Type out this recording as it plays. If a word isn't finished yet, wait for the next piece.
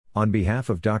On behalf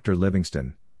of Dr.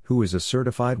 Livingston, who is a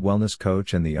certified wellness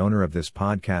coach and the owner of this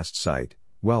podcast site,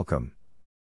 welcome.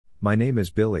 My name is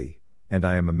Billy, and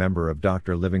I am a member of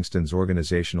Dr. Livingston's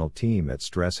organizational team at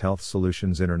Stress Health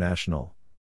Solutions International.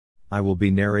 I will be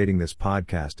narrating this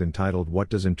podcast entitled "What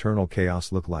Does Internal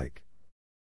Chaos Look Like?"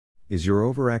 Is your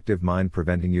overactive mind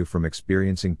preventing you from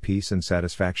experiencing peace and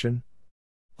satisfaction?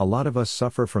 A lot of us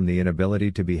suffer from the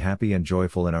inability to be happy and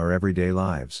joyful in our everyday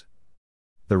lives.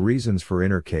 The reasons for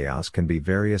inner chaos can be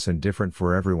various and different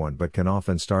for everyone, but can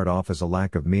often start off as a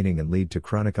lack of meaning and lead to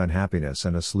chronic unhappiness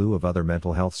and a slew of other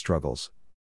mental health struggles.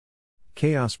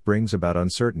 Chaos brings about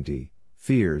uncertainty,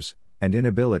 fears, and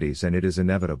inabilities, and it is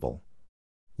inevitable.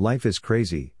 Life is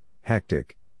crazy,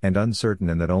 hectic, and uncertain,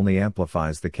 and that only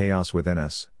amplifies the chaos within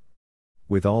us.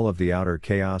 With all of the outer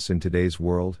chaos in today's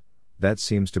world, that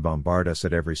seems to bombard us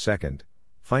at every second,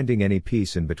 finding any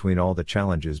peace in between all the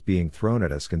challenges being thrown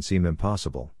at us can seem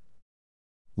impossible.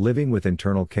 Living with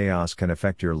internal chaos can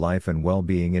affect your life and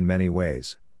well-being in many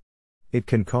ways. It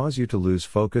can cause you to lose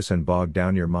focus and bog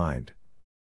down your mind.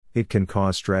 It can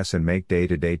cause stress and make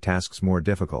day-to-day tasks more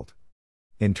difficult.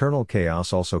 Internal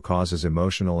chaos also causes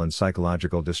emotional and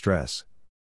psychological distress.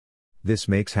 This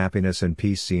makes happiness and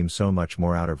peace seem so much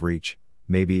more out of reach,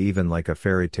 maybe even like a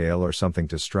fairy tale or something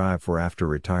to strive for after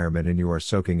retirement and you are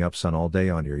soaking up sun all day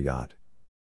on your yacht.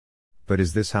 But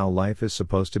is this how life is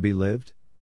supposed to be lived?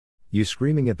 You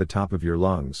screaming at the top of your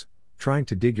lungs, trying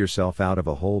to dig yourself out of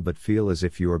a hole but feel as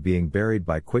if you are being buried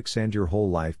by quicksand your whole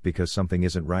life because something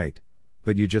isn't right,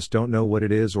 but you just don't know what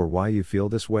it is or why you feel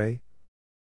this way?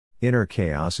 Inner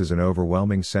chaos is an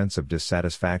overwhelming sense of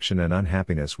dissatisfaction and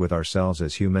unhappiness with ourselves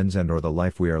as humans and/or the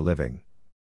life we are living.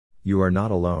 You are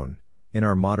not alone. In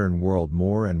our modern world,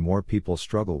 more and more people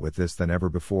struggle with this than ever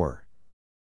before.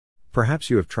 Perhaps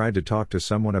you have tried to talk to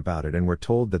someone about it and were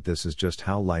told that this is just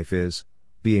how life is,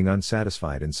 being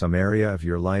unsatisfied in some area of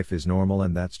your life is normal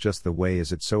and that's just the way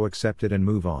is it, so accept it and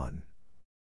move on.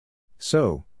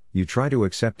 So, you try to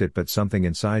accept it, but something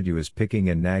inside you is picking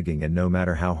and nagging, and no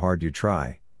matter how hard you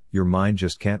try, your mind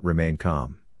just can't remain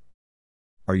calm.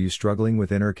 Are you struggling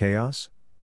with inner chaos?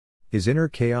 Is inner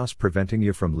chaos preventing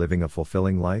you from living a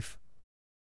fulfilling life?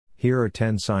 Here are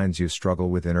 10 signs you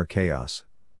struggle with inner chaos.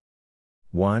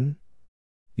 1.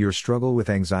 Your struggle with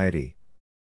anxiety.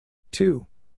 2.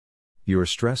 Your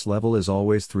stress level is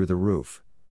always through the roof.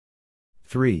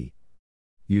 3.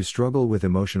 You struggle with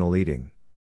emotional eating.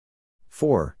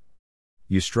 4.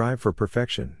 You strive for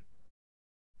perfection.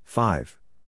 5.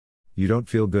 You don't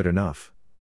feel good enough.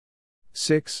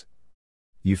 6.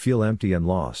 You feel empty and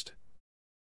lost.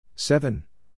 7.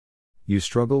 You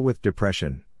struggle with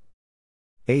depression.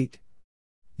 8.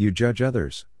 You judge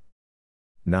others.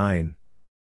 9.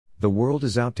 The world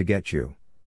is out to get you.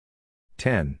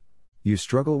 10. You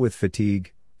struggle with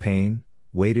fatigue, pain,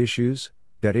 weight issues,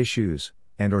 gut issues,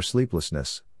 and/or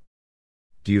sleeplessness.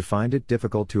 Do you find it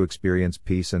difficult to experience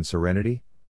peace and serenity?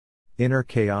 Inner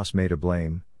chaos may to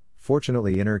blame.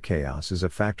 Fortunately, inner chaos is a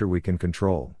factor we can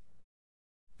control.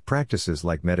 Practices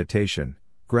like meditation,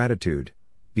 gratitude,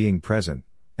 being present,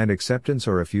 and acceptance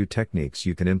are a few techniques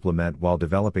you can implement while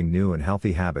developing new and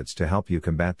healthy habits to help you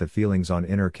combat the feelings on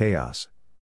inner chaos.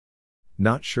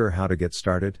 Not sure how to get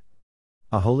started?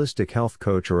 A holistic health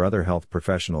coach or other health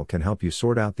professional can help you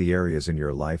sort out the areas in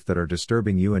your life that are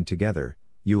disturbing you, and together,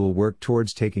 you will work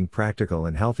towards taking practical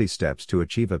and healthy steps to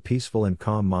achieve a peaceful and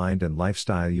calm mind and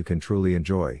lifestyle you can truly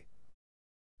enjoy.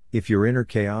 If your inner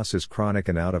chaos is chronic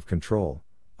and out of control,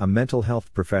 a mental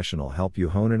health professional will help you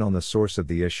hone in on the source of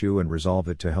the issue and resolve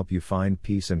it to help you find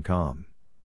peace and calm.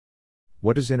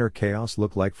 What does inner chaos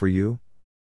look like for you?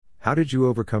 How did you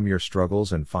overcome your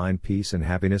struggles and find peace and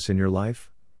happiness in your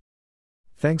life?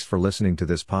 Thanks for listening to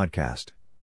this podcast.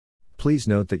 Please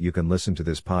note that you can listen to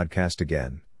this podcast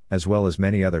again, as well as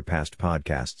many other past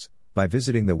podcasts, by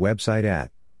visiting the website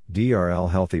at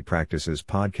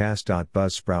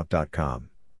drlhealthypracticespodcast.buzzsprout.com.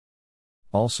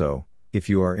 Also, if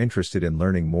you are interested in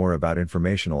learning more about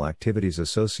informational activities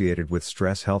associated with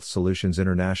Stress Health Solutions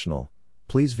International,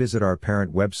 please visit our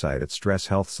parent website at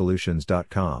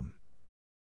stresshealthsolutions.com.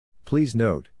 Please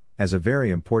note, as a very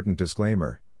important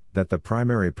disclaimer, that the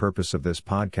primary purpose of this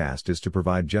podcast is to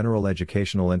provide general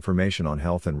educational information on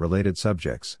health and related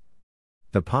subjects.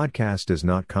 The podcast does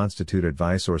not constitute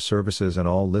advice or services, and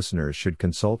all listeners should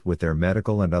consult with their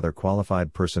medical and other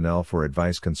qualified personnel for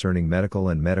advice concerning medical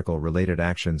and medical-related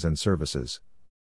actions and services.